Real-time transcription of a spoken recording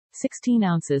16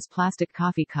 ounces plastic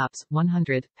coffee cups,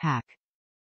 100, pack.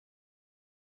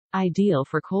 Ideal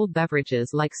for cold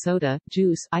beverages like soda,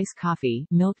 juice, iced coffee,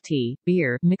 milk tea,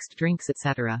 beer, mixed drinks,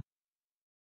 etc.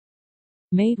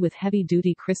 Made with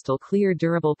heavy-duty crystal clear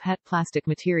durable PET plastic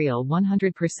material,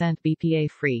 100%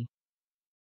 BPA-free.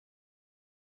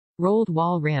 Rolled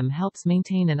wall rim helps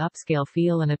maintain an upscale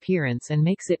feel and appearance and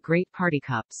makes it great party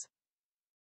cups.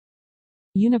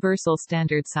 Universal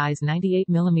standard size 98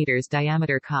 mm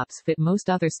diameter cups fit most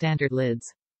other standard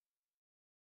lids.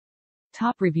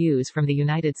 Top reviews from the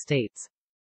United States.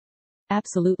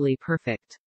 Absolutely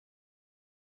perfect.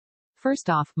 First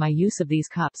off, my use of these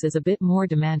cups is a bit more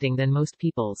demanding than most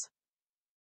people's.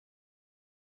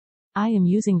 I am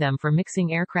using them for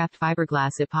mixing aircraft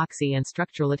fiberglass epoxy and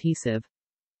structural adhesive.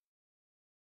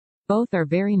 Both are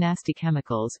very nasty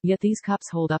chemicals, yet these cups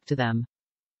hold up to them.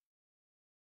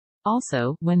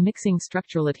 Also, when mixing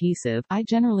structural adhesive, I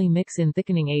generally mix in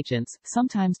thickening agents,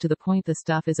 sometimes to the point the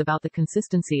stuff is about the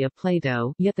consistency of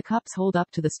play-doh, yet the cups hold up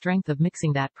to the strength of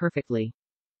mixing that perfectly.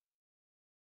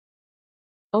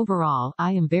 Overall,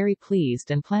 I am very pleased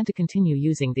and plan to continue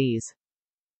using these.